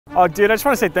Oh, dude, I just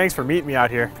want to say thanks for meeting me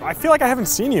out here. I feel like I haven't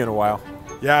seen you in a while.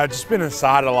 Yeah, I've just been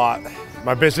inside a lot.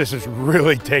 My business is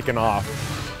really taking off.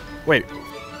 Wait,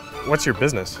 what's your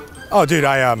business? Oh, dude,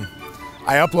 I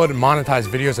upload and monetize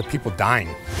videos of people dying.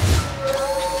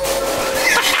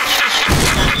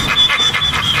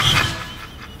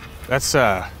 It's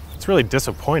really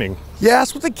disappointing. Yeah,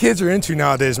 that's what the kids are into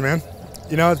nowadays, man.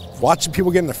 You know, watching people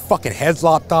getting their fucking heads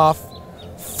lopped off,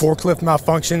 forklift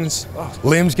malfunctions,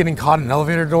 limbs getting caught in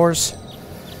elevator doors.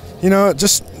 You know,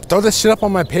 just throw this shit up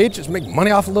on my page, just make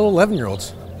money off of little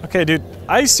 11-year-olds. Okay, dude,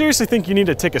 I seriously think you need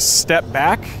to take a step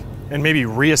back and maybe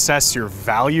reassess your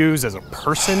values as a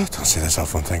person. Don't say the cell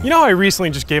phone thing. You know how I recently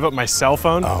just gave up my cell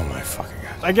phone? Oh my fucking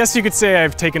God. I guess you could say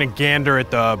I've taken a gander at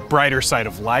the brighter side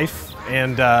of life,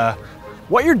 and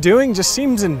what you're doing just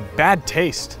seems in bad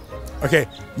taste. Okay,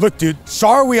 look, dude,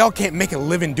 sorry we all can't make a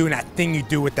living doing that thing you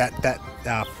do with that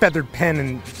feathered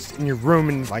pen in your room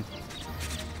and like...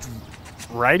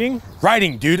 Writing?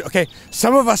 Writing, dude, okay.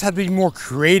 Some of us have to be more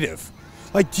creative.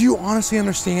 Like, do you honestly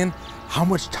understand how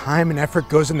much time and effort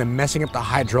goes into messing up the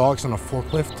hydraulics on a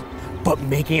forklift, but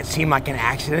making it seem like an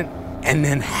accident, and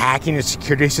then hacking the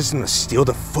security system to steal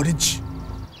the footage?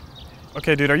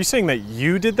 Okay, dude, are you saying that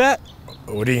you did that?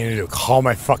 What are you gonna do, call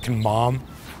my fucking mom?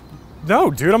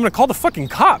 No, dude, I'm gonna call the fucking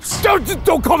cops.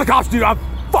 Don't call the cops, dude. I'm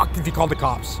fucked if you call the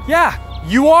cops. Yeah,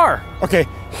 you are. Okay,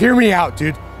 hear me out,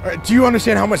 dude. Do you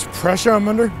understand how much pressure I'm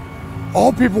under?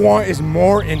 All people want is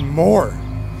more and more.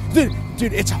 Dude,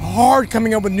 it's hard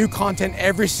coming up with new content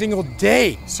every single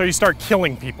day. So you start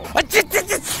killing people.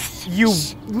 You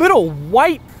little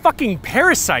white fucking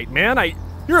parasite, man.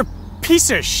 You're a piece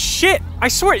of shit. I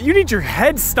swear, you need your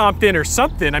head stomped in or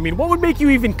something. I mean, what would make you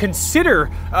even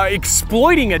consider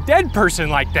exploiting a dead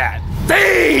person like that?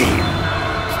 Fame!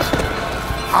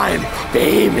 I'm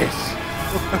famous.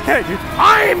 Okay, dude.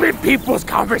 I'm in people's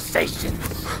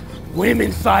conversations.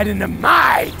 Women slide into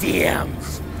my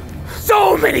DMs.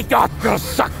 So many goth girls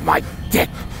suck my dick.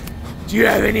 Do you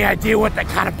have any idea what that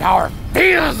kind of power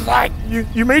feels like?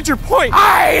 You made your point.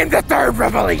 I am the third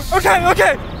revelation.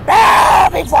 Okay. Bow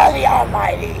before the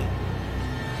Almighty.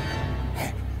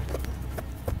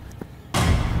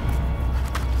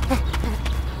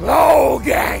 Low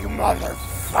gang,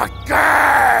 motherfucker!